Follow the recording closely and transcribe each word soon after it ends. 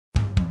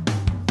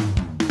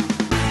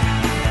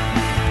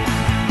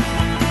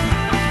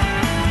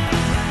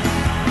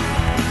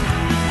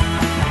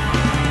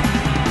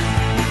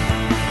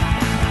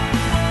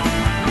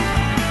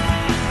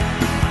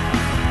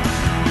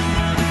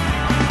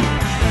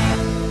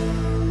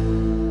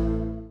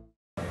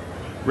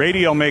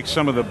Radial makes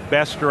some of the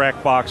best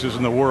direct boxes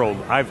in the world.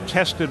 I've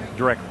tested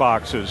direct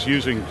boxes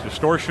using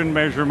distortion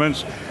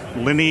measurements,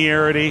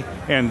 linearity,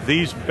 and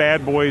these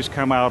bad boys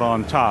come out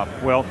on top.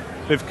 Well,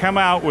 they've come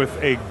out with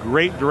a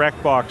great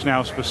direct box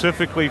now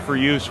specifically for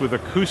use with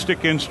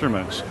acoustic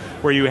instruments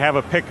where you have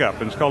a pickup,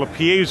 and it's called a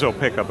piezo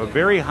pickup, a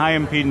very high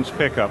impedance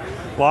pickup.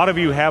 A lot of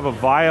you have a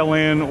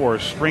violin or a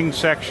string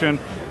section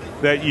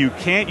that you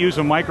can't use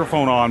a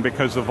microphone on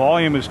because the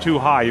volume is too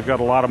high. You've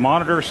got a lot of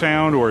monitor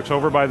sound or it's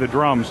over by the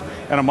drums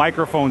and a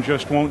microphone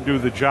just won't do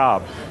the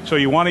job. So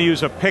you want to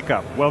use a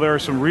pickup. Well, there are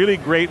some really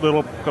great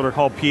little, what are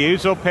called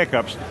piezo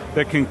pickups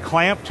that can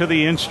clamp to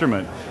the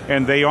instrument,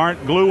 and they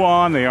aren't glue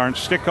on, they aren't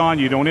stick on,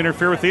 you don't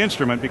interfere with the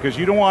instrument because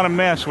you don't want to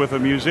mess with a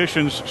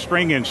musician's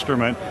string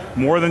instrument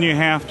more than you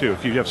have to.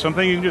 If you have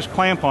something you can just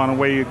clamp on,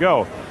 away you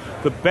go.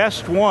 The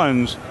best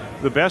ones,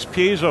 the best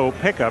piezo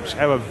pickups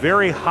have a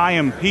very high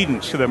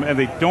impedance to them and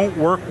they don't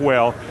work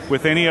well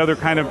with any other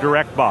kind of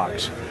direct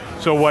box.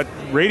 So what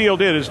Radial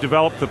did is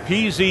develop the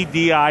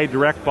PZ-DI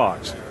direct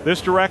box.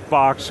 This direct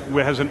box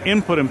has an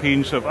input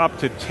impedance of up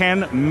to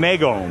 10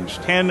 megohms,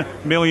 10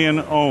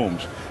 million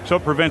ohms. So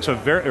it presents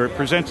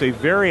a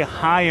very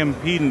high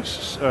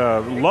impedance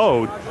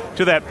load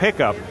to that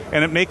pickup,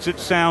 and it makes it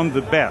sound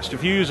the best.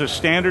 If you use a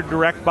standard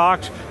direct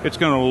box, it's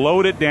going to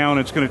load it down,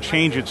 it's going to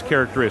change its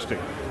characteristic.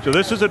 So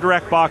this is a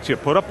direct box you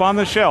put up on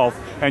the shelf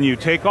and you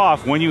take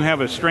off when you have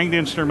a stringed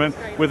instrument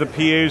with a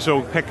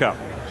piezo pickup.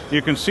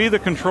 You can see the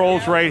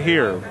controls right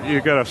here.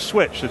 You've got a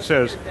switch that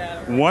says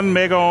 1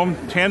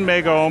 megohm, 10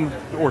 megohm,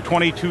 or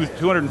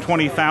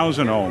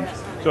 220,000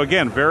 ohms. So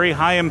again, very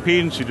high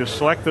impedance. You just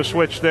select the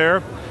switch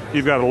there.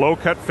 You've got a low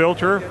cut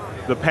filter,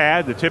 the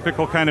pad, the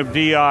typical kind of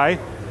DI.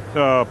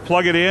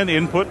 Plug it in,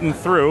 input and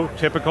through,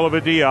 typical of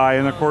a DI,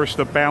 and of course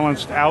the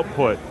balanced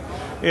output.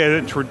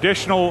 In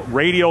traditional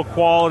Radial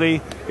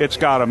quality, it's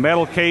got a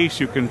metal case.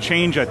 You can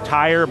change a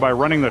tire by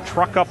running the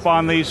truck up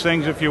on these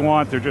things if you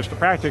want. They're just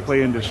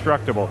practically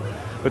indestructible.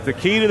 But the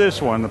key to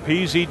this one, the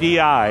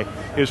PZ-DI,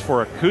 is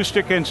for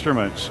acoustic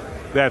instruments.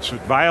 That's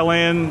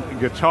violin,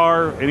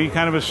 guitar, any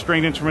kind of a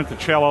stringed instrument, the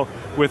cello,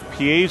 with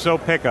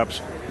piezo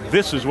pickups.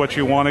 This is what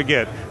you want to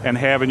get and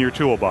have in your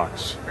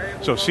toolbox.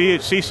 So see it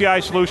at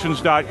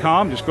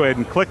ccisolutions.com. Just go ahead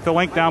and click the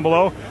link down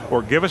below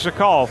or give us a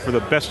call for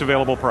the best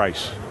available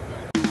price.